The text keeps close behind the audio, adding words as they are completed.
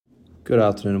Good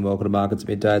afternoon and welcome to Markets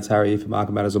Midday. It's Harry here for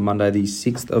Market Matters on Monday, the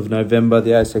 6th of November.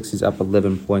 The ASX is up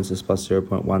 11 points, that's plus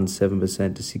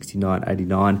 0.17% to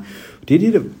 69.89. We did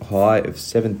hit a high of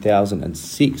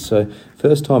 7,006, so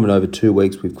first time in over 2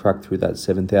 weeks we've cracked through that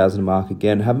 7,000 mark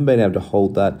again. Haven't been able to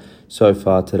hold that so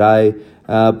far today,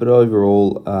 but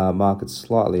overall market's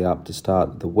slightly up to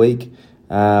start the week.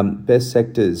 Best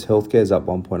sectors, healthcare is up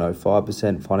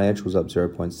 1.05%, financials up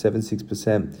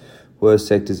 0.76%. Worst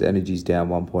sectors, energy's down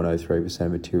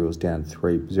 1.03%, materials down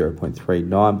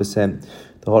 0.39%.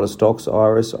 The hottest stocks,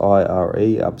 IRE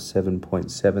up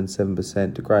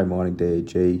 7.77%. De Grey Mining,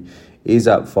 DEG, is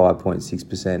up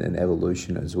 5.6%, and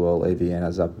Evolution as well. EVN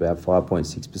is up about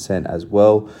 5.6% as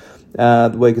well.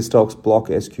 The weaker stocks, Block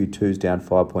SQ2 is down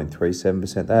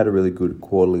 5.37%. They had a really good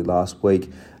quarterly last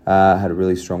week. Had a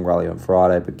really strong rally on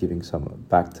Friday, but giving some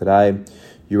back today.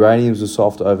 Uraniums were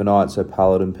soft overnight, so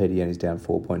Paladin PDN is down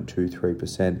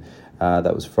 4.23%.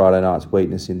 That was Friday night's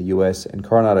weakness in the US, and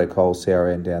Coronado Coal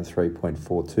CRN down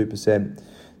 3.42%.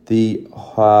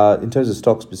 In terms of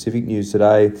stock-specific news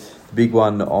today, the big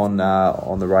one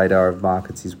on the radar of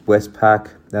markets is Westpac.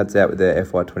 That's out with their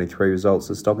FY23 results.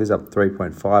 The stock is up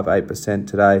 3.58%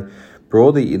 today,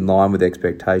 broadly in line with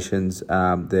expectations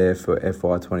there for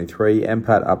FY23.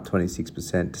 NPAT up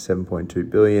 26% to 7.2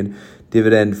 billion.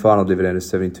 Final dividend of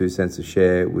 72 cents a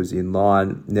share was in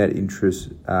line. Net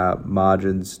interest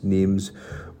margins, NIMs,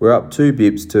 were up 2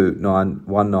 bips to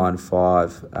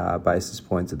 195 basis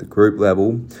points at the group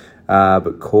level,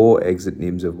 but core exit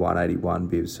NIMs of 181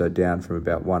 bips, so down from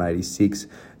about 186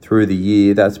 through the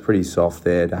year. That's pretty soft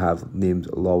there to have NIMs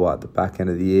lower at the back end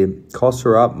of the year. Costs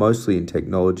are up, mostly in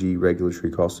technology,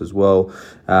 regulatory costs as well.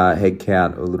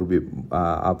 Headcount a little bit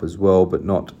up as well, but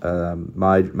not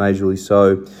majorly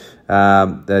so.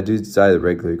 They did say that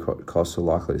regulatory costs are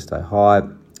likely to stay high.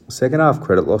 Second half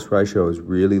credit loss ratio is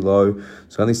really low,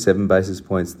 so only 7 basis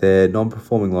points there.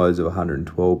 Non-performing loans of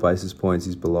 112 basis points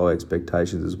is below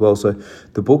expectations as well. So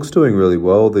the book's doing really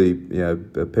well.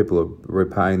 People are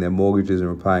repaying their mortgages and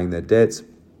repaying their debts.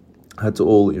 That's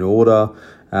all in order.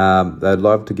 They'd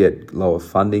love to get lower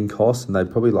funding costs, and they'd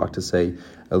probably like to see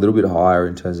a little bit higher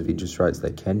in terms of interest rates they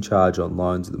can charge on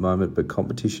loans at the moment, but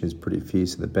competition is pretty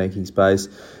fierce in the banking space.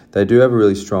 They do have a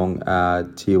really strong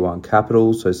Tier 1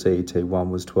 capital, so CET1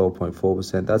 was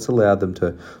 12.4%. That's allowed them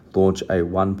to launch a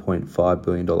 $1.5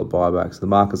 billion buyback. So the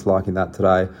market's liking that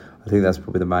today. I think that's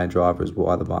probably the main driver as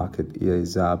why the market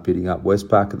is bidding up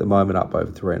Westpac at the moment, up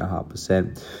over 3.5%,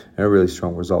 and a really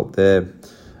strong result there.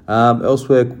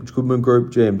 Elsewhere, Goodman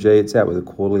Group, GMG, it's out with a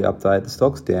quarterly update. The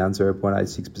stock's down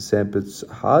 0.86%, but it's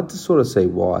hard to sort of see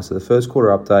why. So the first quarter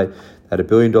update had $1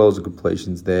 billion of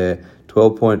completions there,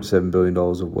 $12.7 billion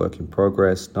of work in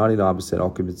progress, 99%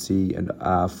 occupancy, and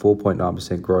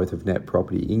 4.9% growth of net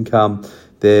property income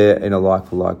there in a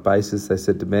like-for-like basis. They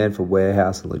said demand for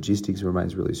warehouse and logistics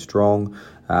remains really strong,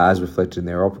 as reflected in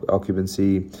their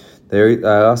occupancy. They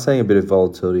are seeing a bit of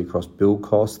volatility across build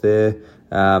costs there.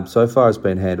 So far it's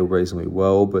been handled reasonably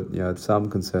well, but some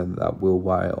concern that will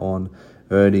weigh on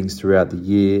earnings throughout the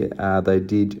year. They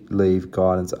did leave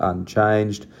guidance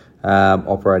unchanged.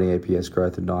 Operating EPS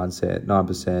growth of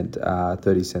 9%,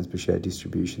 30 cents per share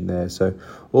distribution there. So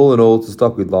all in all, it's a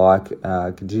stock we'd like.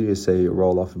 Continue to see a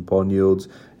roll off in bond yields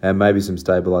and maybe some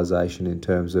stabilisation in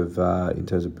terms of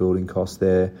building costs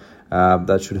there.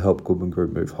 That should help Goodman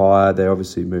Group move higher. They're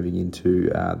obviously moving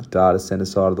into the data centre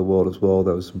side of the world as well.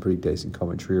 There was some pretty decent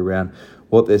commentary around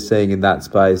what they're seeing in that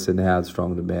space and how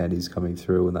strong demand is coming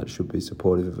through, and that should be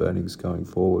supportive of earnings going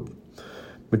forward.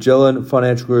 Magellan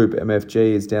Financial Group,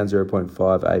 MFG, is down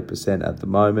 0.58% at the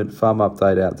moment. FUM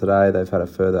update out today. They've had a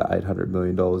further $800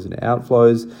 million in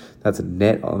outflows. That's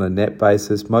on a net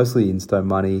basis, mostly insto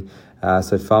money.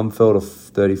 So FUM fell to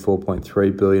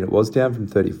 $34.3 billion. It was down from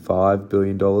 $35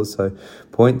 billion. So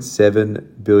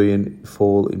 $0.7 billion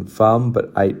fall in FUM,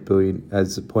 but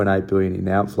 $0.8 billion in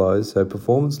outflows. So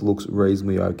performance looks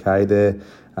reasonably okay there.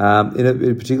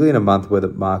 Particularly in a month where the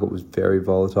market was very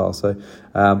volatile. So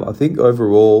I think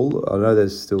overall, I know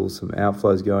there's still some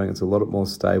outflows going. It's a lot more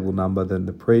stable number than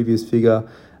the previous figure.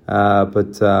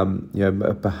 But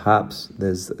perhaps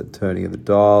there's a turning of the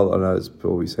dial. I know it's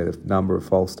probably seen a number of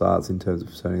false starts in terms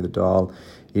of turning the dial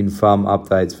in FUM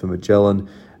updates for Magellan.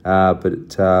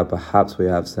 But perhaps we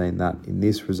have seen that in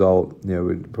this result.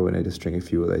 We'd probably need to string a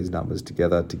few of these numbers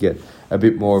together to get a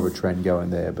bit more of a trend going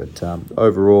there. But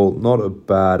overall, not a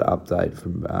bad update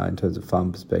from in terms of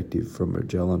FUM perspective from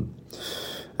Magellan.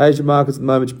 Asian markets at the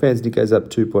moment, Japan's Nikkei is up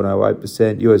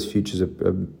 2.08%. US futures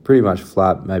are pretty much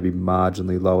flat, maybe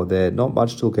marginally lower there. Not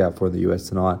much to look out for in the US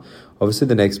tonight. Obviously,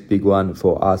 the next big one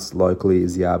for us locally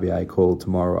is the RBA call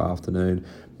tomorrow afternoon.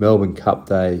 Melbourne Cup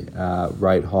Day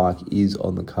rate hike is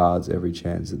on the cards, every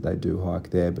chance that they do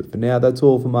hike there. But for now, that's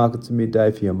all for Markets at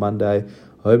Midday for your Monday.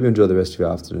 I hope you enjoy the rest of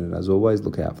your afternoon. As always,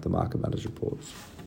 look out for the Market Matters reports.